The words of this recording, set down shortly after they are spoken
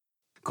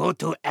Go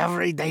to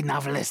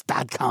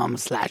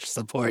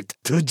everydaynovelist.com/support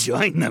to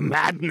join the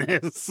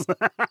madness.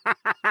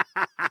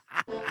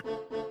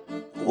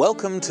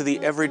 Welcome to the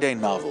Everyday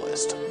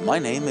Novelist. My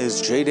name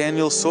is J.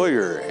 Daniel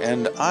Sawyer,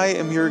 and I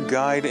am your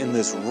guide in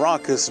this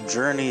raucous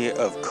journey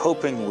of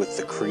coping with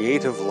the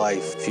creative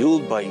life.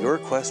 Fueled by your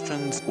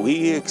questions,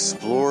 we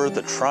explore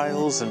the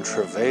trials and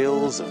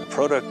travails of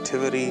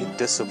productivity,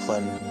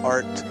 discipline,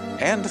 art,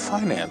 and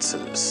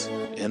finances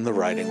in the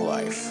writing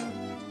life.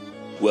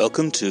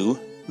 Welcome to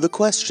The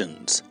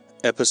Questions,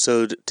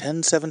 episode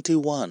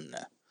 1071.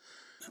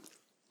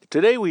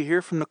 Today we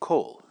hear from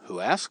Nicole,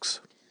 who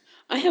asks,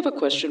 I have a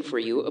question for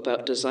you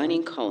about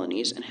designing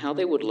colonies and how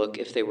they would look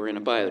if they were in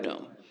a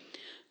biodome.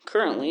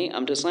 Currently,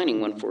 I'm designing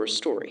one for a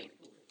story.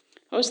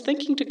 I was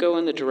thinking to go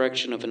in the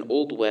direction of an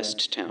Old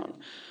West town,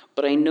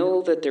 but I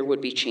know that there would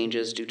be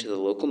changes due to the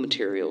local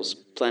materials,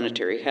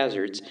 planetary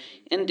hazards,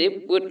 and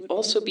it would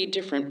also be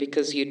different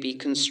because you'd be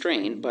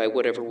constrained by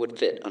whatever would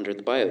fit under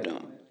the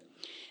biodome.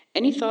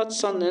 Any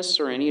thoughts on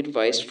this or any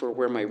advice for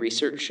where my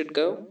research should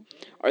go?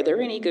 Are there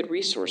any good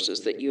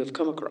resources that you have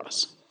come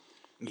across?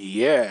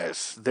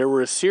 Yes, there were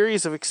a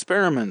series of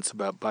experiments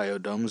about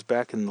biodomes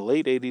back in the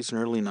late 80s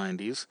and early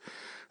 90s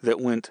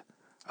that went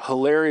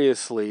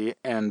hilariously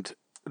and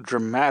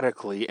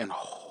dramatically and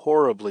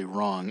horribly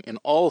wrong in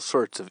all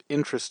sorts of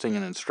interesting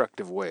and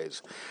instructive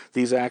ways.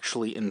 These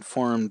actually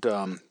informed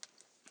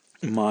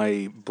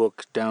my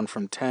book Down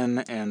from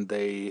 10, and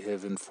they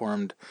have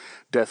informed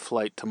Death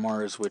Flight to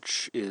Mars,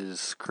 which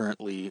is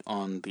currently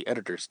on the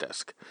editor's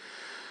desk.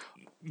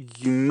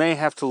 You may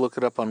have to look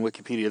it up on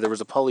Wikipedia. There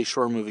was a Pauly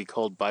Shore movie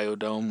called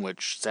Biodome,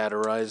 which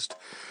satirized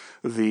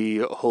the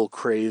whole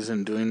craze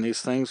in doing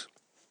these things.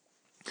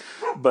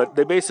 But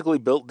they basically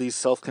built these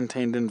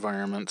self-contained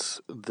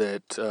environments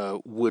that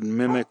would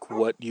mimic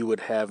what you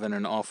would have in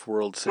an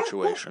off-world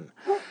situation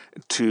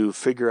to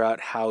figure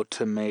out how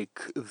to make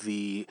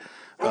the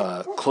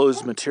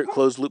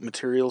closed-loop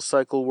materials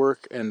cycle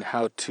work and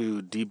how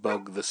to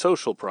debug the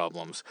social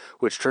problems,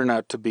 which turn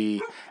out to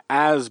be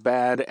as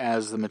bad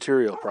as the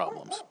material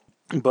problems.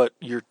 But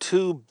your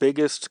two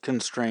biggest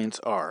constraints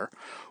are,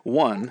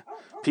 one,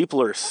 people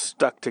are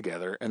stuck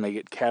together and they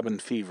get cabin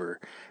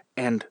fever,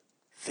 and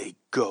they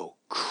go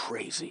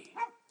crazy.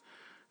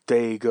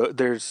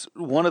 There's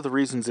one of the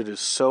reasons it is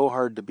so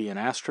hard to be an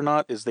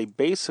astronaut is they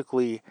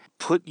basically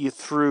put you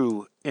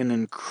through an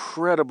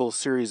incredible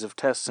series of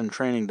tests and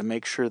training to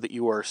make sure that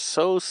you are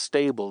so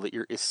stable that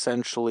you're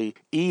essentially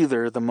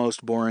either the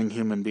most boring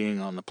human being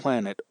on the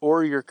planet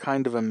or you're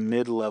kind of a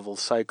mid-level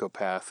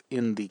psychopath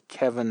in the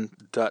Kevin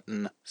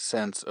Dutton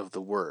sense of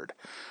the word.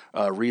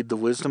 Read The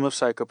Wisdom of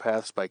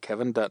Psychopaths by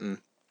Kevin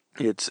Dutton.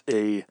 It's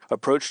a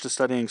approach to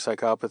studying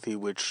psychopathy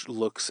which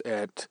looks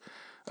at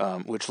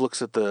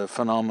the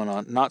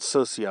phenomenon, not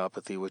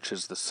sociopathy, which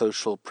is the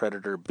social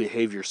predator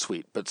behavior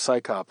suite, but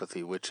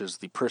psychopathy, which is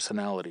the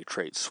personality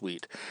trait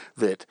suite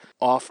that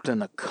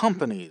often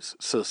accompanies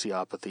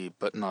sociopathy,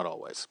 but not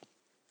always.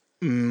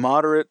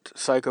 Moderate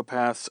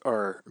psychopaths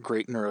are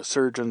great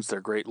neurosurgeons,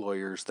 they're great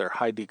lawyers, they're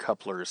high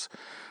decouplers,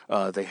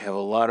 they have a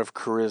lot of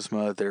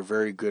charisma, they're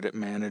very good at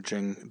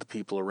managing the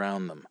people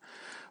around them.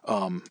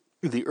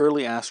 The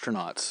early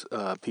astronauts,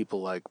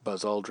 people like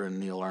Buzz Aldrin,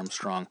 Neil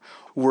Armstrong,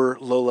 were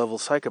low-level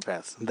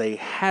psychopaths. They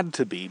had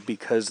to be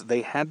because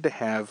they had to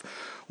have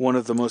one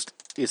of the most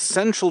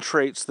essential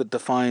traits that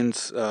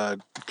defines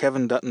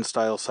Kevin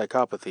Dutton-style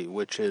psychopathy,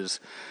 which is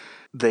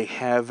they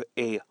have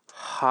a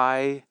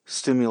high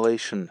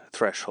stimulation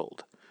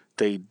threshold.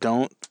 They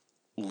don't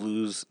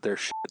lose their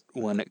shit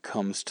when it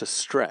comes to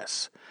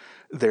stress.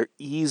 They're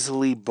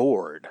easily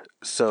bored.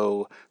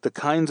 So the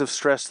kinds of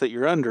stress that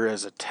you're under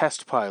as a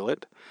test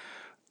pilot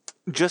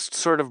just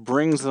sort of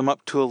brings them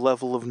up to a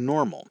level of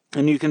normal.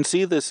 And you can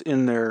see this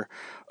in their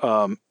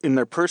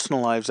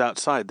personal lives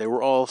outside. They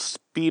were all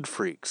speed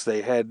freaks.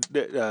 They had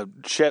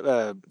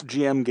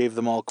GM gave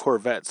them all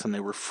Corvettes, and they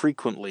were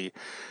frequently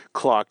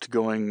clocked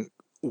going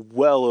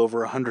well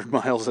over 100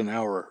 miles an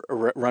hour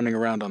running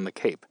around on the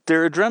Cape.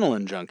 They're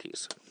adrenaline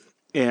junkies.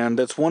 And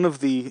that's one of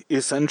the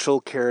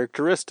essential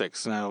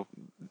characteristics. Now,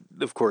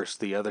 of course,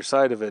 the other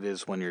side of it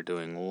is when you're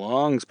doing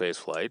long space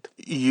flight,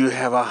 you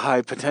have a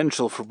high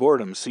potential for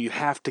boredom, so you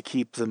have to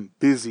keep them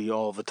busy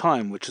all the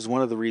time, which is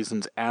one of the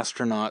reasons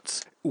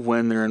astronauts,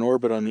 when they're in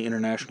orbit on the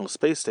International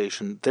Space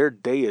Station, their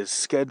day is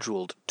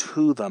scheduled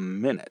to the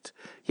minute.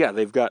 Yeah,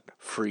 they've got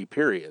free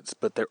periods,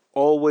 but they're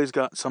always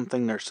got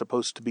something they're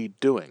supposed to be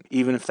doing,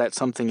 even if that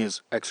something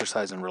is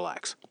exercise and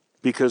relax.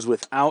 Because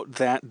without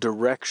that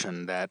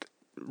direction, that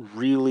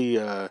really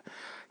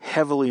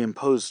heavily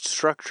imposed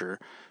structure,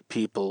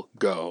 people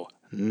go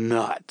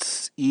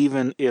nuts,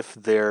 even if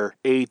they're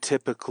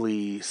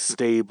atypically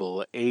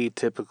stable,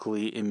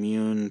 atypically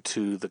immune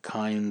to the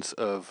kinds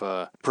of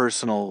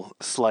personal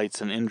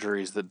slights and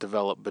injuries that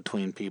develop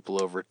between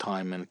people over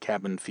time in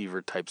cabin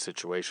fever type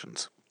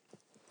situations.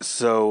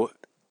 So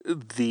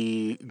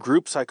the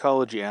group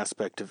psychology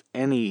aspect of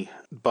any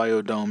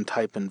biodome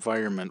type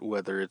environment,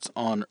 whether it's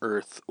on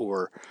Earth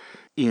or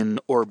in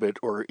orbit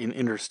or in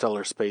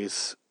interstellar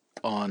space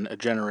on a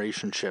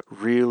generation ship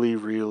really,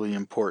 really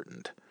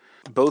important,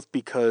 both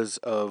because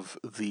of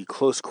the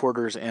close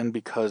quarters and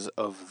because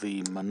of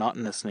the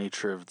monotonous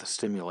nature of the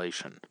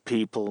stimulation.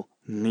 People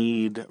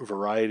need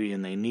variety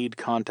and they need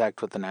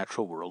contact with the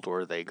natural world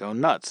or they go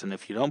nuts. And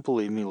if you don't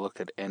believe me, look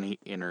at any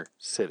inner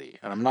city.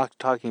 And I'm not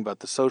talking about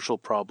the social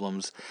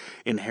problems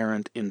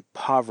inherent in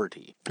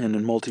poverty and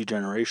in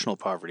multi-generational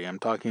poverty. I'm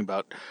talking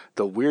about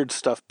the weird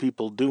stuff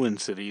people do in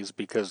cities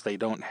because they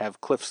don't have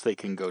cliffs they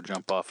can go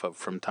jump off of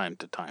from time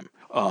to time.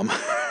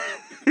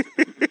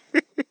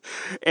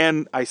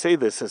 And I say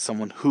this as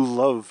someone who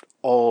loved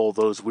all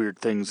those weird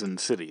things in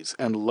cities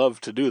and love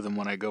to do them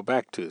when I go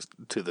back to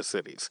the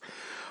cities.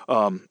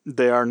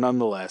 They are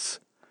nonetheless,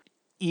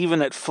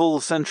 even at full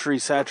sensory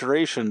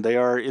saturation, they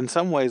are in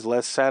some ways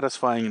less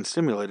satisfying and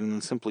stimulating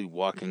than simply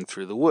walking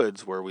through the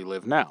woods where we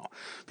live now,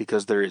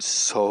 because there is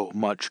so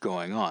much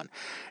going on.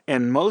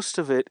 And most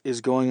of it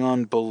is going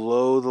on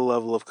below the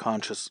level of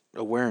conscious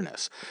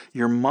awareness.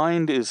 Your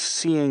mind is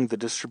seeing the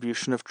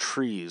distribution of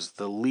trees,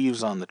 the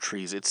leaves on the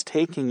trees. It's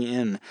taking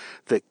in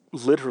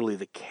literally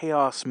the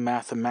chaos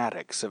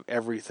mathematics of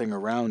everything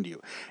around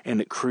you,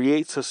 and it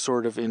creates a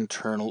sort of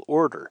internal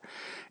order.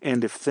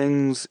 And if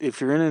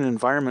you're in an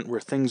environment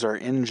where things are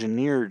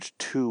engineered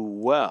too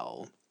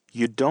well,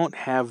 you don't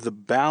have the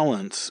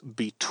balance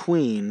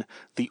between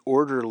the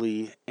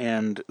orderly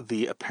and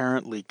the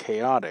apparently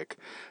chaotic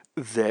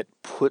that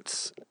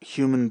puts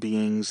human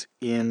beings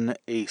in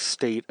a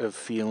state of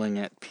feeling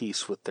at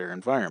peace with their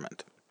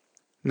environment.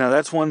 Now,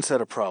 that's one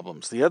set of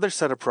problems. The other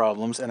set of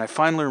problems, and I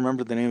finally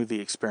remembered the name of the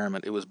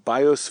experiment, it was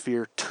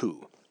Biosphere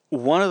 2.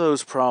 One of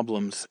those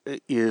problems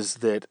is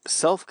that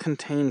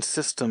self-contained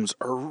systems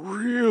are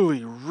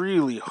really,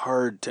 really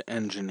hard to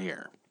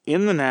engineer.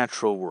 In the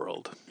natural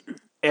world,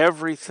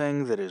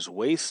 everything that is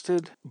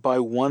wasted by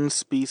one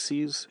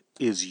species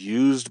is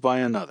used by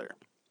another.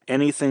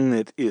 Anything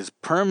that is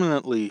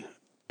permanently,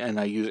 and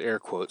I use air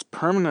quotes,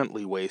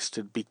 permanently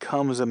wasted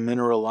becomes a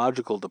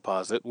mineralogical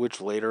deposit,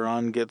 which later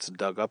on gets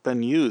dug up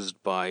and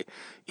used by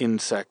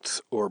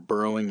insects or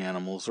burrowing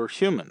animals or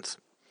humans.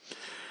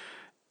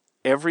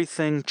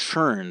 Everything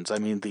churns. I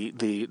mean,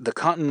 the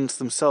continents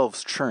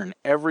themselves churn.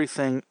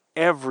 Everything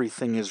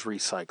is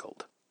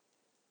recycled.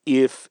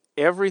 If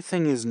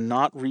everything is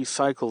not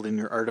recycled in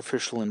your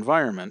artificial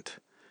environment,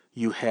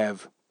 you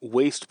have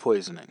waste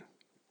poisoning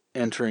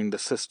entering the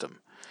system.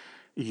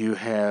 You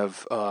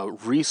have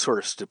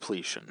resource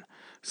depletion.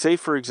 Say,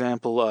 for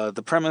example,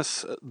 the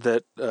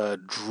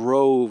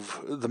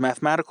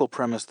mathematical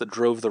premise that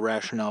drove the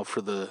rationale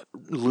for the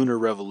lunar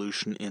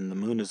revolution in The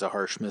Moon is a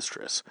Harsh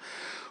Mistress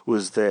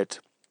was that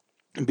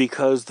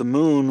because the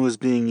moon was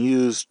being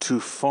used to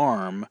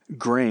farm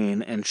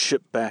grain and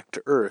ship back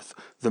to Earth,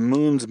 the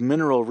moon's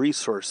mineral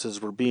resources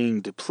were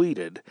being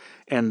depleted,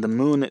 and the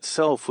moon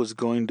itself was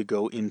going to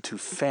go into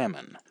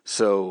famine.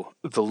 So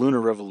the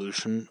lunar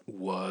revolution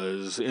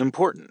was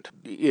important.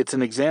 It's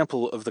an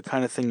example of the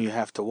kind of thing you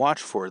have to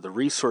watch for, the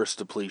resource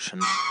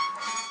depletion.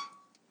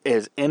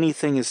 As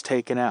anything is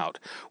taken out,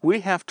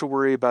 we have to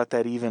worry about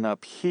that even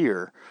up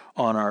here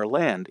on our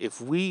land. If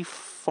we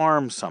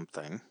farm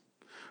something,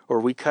 or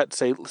we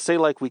say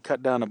like we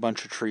cut down a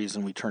bunch of trees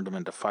and we turned them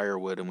into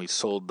firewood and we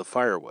sold the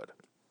firewood.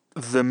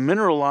 The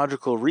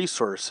mineralogical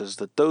resources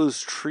that those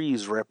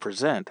trees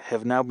represent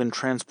have now been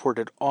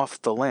transported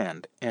off the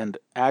land, and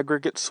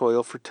aggregate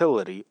soil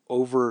fertility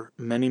over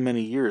many,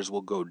 many years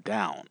will go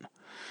down.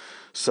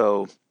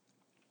 So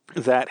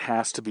that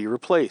has to be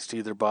replaced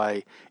either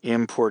by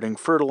importing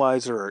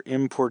fertilizer or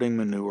importing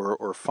manure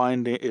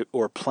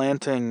or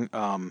planting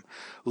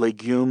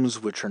legumes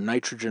which are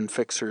nitrogen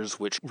fixers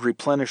which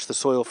replenish the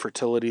soil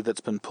fertility that's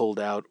been pulled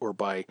out, or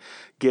by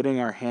getting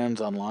our hands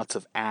on lots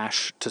of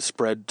ash to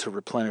spread to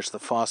replenish the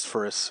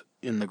phosphorus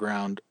in the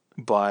ground,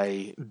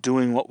 by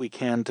doing what we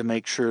can to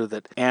make sure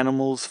that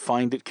animals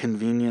find it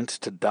convenient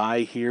to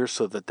die here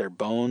so that their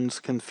bones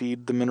can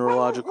feed the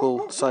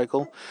mineralogical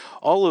cycle.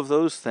 All of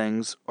those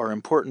things are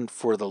important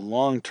for the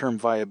long-term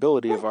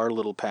viability of our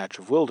little patch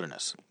of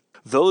wilderness.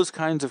 Those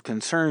kinds of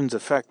concerns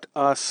affect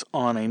us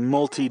on a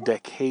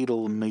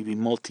multi-decadal, maybe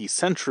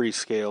multi-century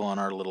scale on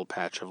our little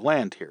patch of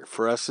land here.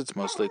 For us, it's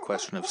mostly a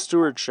question of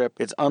stewardship.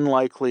 It's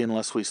unlikely,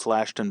 unless we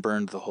slashed and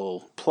burned the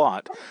whole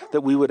plot,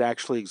 that we would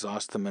actually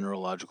exhaust the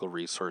mineralogical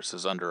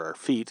resources under our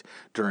feet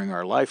during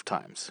our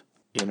lifetimes.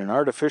 In an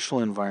artificial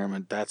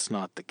environment, that's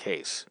not the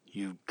case.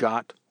 You've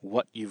got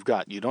what you've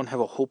got. You don't have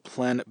a whole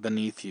planet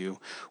beneath you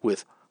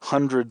with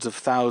hundreds of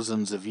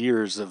thousands of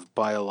years of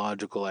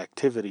biological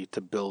activity to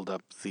build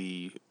up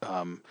the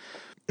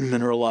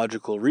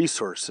mineralogical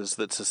resources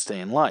that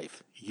sustain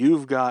life.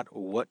 You've got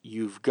what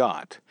you've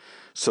got.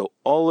 So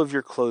all of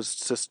your closed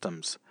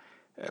systems,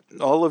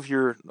 all of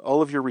your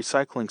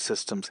recycling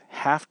systems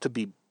have to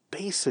be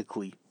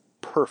basically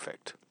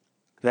perfect.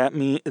 That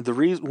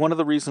one of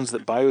the reasons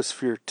that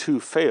Biosphere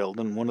 2 failed,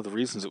 and one of the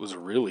reasons it was a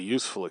really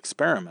useful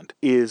experiment,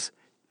 is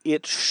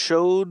it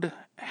showed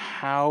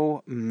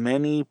how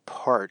many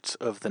parts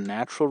of the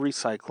natural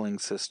recycling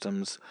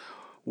systems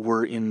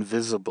were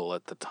invisible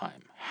at the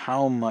time.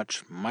 how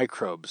much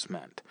microbes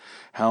meant,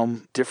 how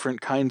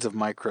different kinds of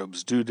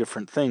microbes do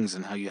different things,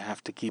 and how you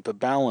have to keep a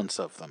balance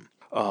of them.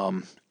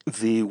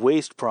 The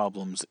waste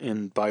problems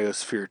in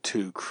Biosphere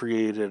 2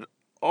 created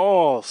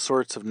all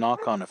sorts of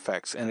knock-on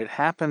effects, and it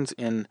happens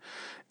in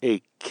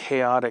a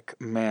chaotic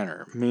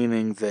manner,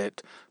 meaning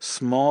that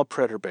small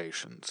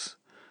perturbations,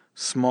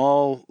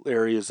 small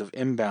areas of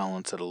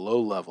imbalance at a low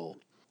level,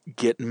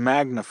 get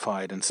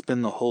magnified and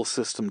spin the whole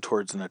system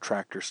towards an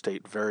attractor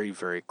state very,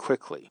 very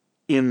quickly.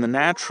 In the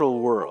natural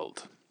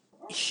world,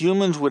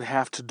 humans would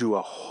have to do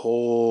a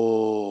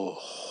whole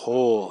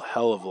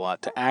hell of a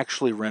lot to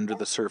actually render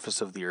the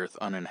surface of the Earth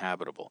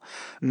uninhabitable.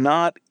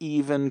 Not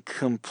even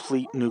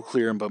complete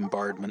nuclear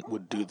bombardment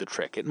would do the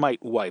trick. It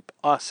might wipe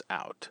us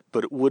out,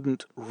 but it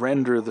wouldn't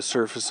render the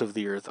surface of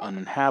the Earth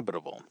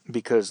uninhabitable,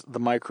 because the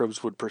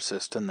microbes would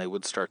persist and they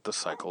would start the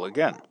cycle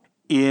again.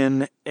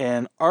 In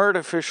an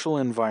artificial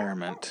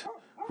environment,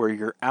 where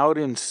you're out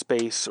in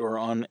space or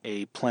on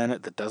a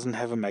planet that doesn't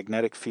have a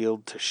magnetic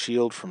field to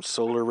shield from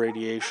solar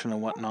radiation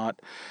and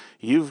whatnot,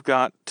 you've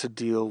got to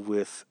deal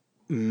with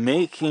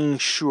making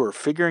sure,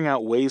 figuring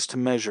out ways to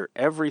measure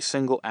every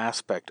single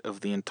aspect of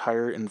the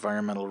entire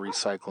environmental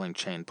recycling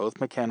chain, both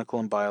mechanical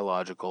and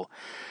biological,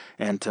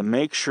 and to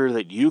make sure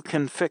that you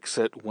can fix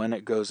it when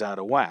it goes out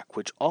of whack,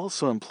 which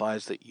also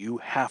implies that you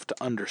have to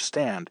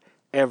understand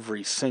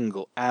every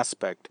single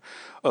aspect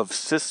of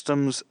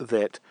systems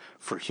that,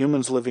 for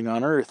humans living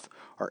on Earth,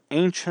 are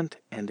ancient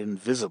and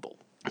invisible,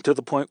 to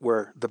the point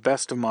where the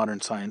best of modern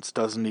science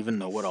doesn't even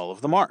know what all of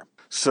them are.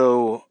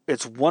 So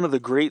it's one of the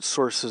great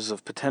sources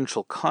of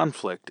potential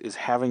conflict, is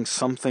having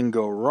something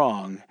go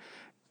wrong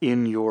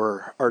in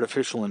your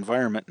artificial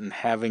environment and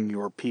having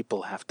your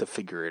people have to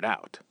figure it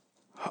out.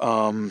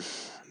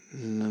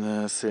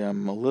 Let's see,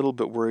 I'm a little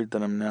bit worried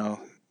that I'm now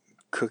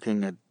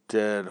kicking a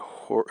dead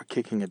horse.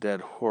 Cooking a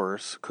dead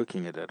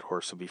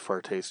horse would be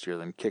far tastier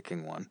than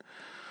kicking one.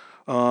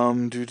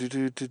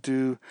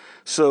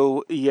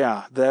 So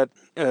yeah, that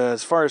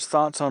as far as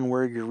thoughts on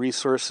where your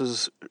research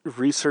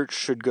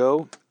should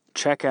go,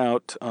 check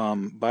out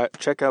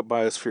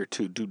Biosphere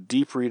 2. Do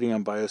deep reading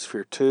on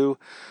Biosphere 2.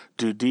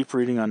 Do deep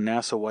reading on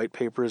NASA white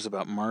papers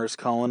about Mars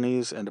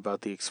colonies and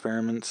about the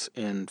experiments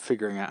in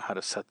figuring out how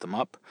to set them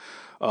up.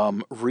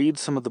 Read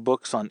some of the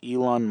books on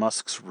Elon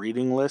Musk's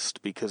reading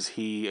list, because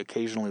he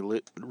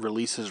occasionally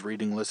releases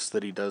reading lists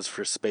that he does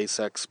for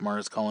SpaceX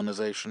Mars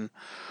colonization.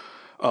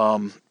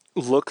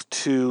 Look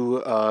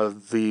to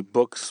the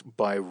books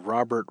by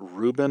Robert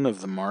Rubin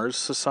of the Mars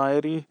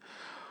Society.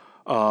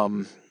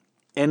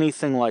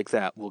 Anything like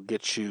that will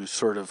get you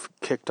sort of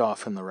kicked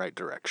off in the right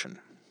direction.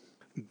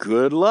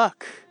 Good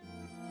luck,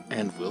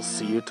 and we'll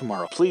see you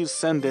tomorrow. Please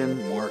send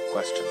in more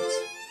questions.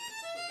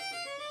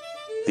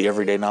 The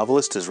Everyday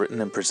Novelist is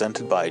written and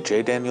presented by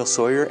J. Daniel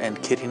Sawyer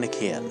and Kitty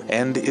Nakian,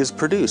 and is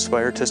produced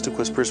by Artistic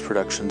Whispers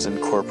Productions,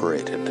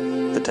 Incorporated.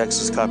 The text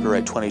is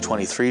copyright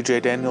 2023 J.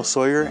 Daniel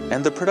Sawyer,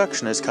 and the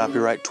production is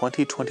copyright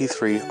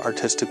 2023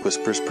 Artistic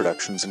Whispers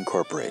Productions,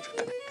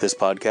 Incorporated. This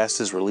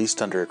podcast is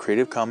released under a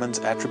Creative Commons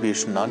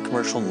Attribution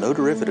Non-Commercial No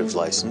Derivatives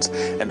license,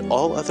 and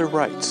all other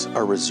rights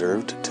are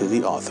reserved to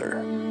the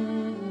author.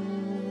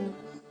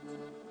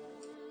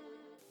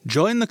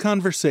 Join the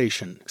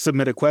conversation.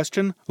 Submit a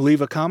question,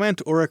 leave a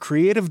comment, or a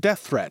creative death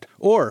threat.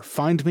 Or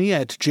find me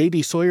at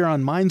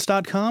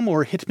jdsawyeronminds.com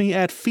or hit me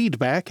at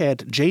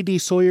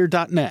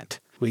feedback@jdsawyer.net.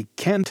 We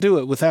can't do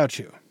it without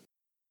you.